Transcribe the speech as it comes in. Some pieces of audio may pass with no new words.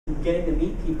getting to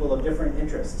meet people of different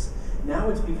interests. Now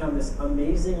it's become this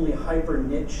amazingly hyper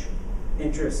niche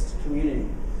interest community.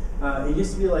 It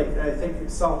used to be like, I think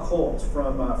Saul Colt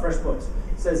from FreshBooks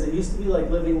says it used to be like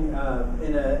living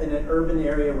in an urban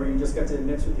area where you just got to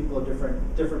mix with people of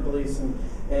different beliefs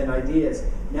and ideas.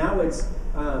 Now it's,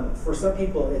 for some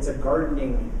people, it's a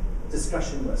gardening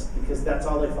discussion list because that's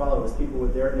all they follow is people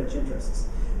with their niche interests.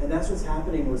 And that's what's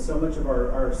happening with so much of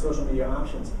our social media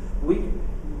options.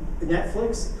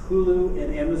 Netflix, Hulu,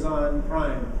 and Amazon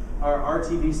Prime are our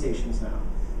TV stations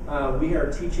now. We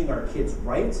are teaching our kids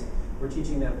right. We're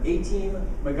teaching them A-Team,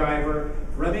 MacGyver,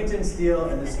 Remington Steele,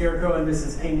 and The Scarecrow and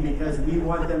Mrs. Hing because we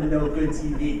want them to know good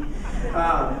TV.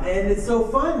 And it's so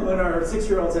fun when our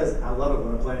 6-year-old says, I love it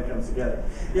when a plan comes together.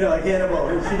 You know, like Hannibal,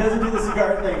 she doesn't do the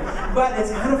cigar thing. But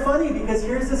it's kind of funny because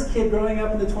here's this kid growing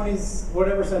up in the 20s,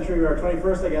 whatever century, or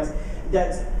 21st, I guess,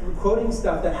 that's quoting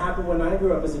stuff that happened when I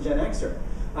grew up as a Gen Xer.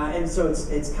 And so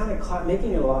it's kind of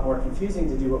making it a lot more confusing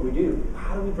to do what we do.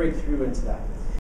 How do we break through into that?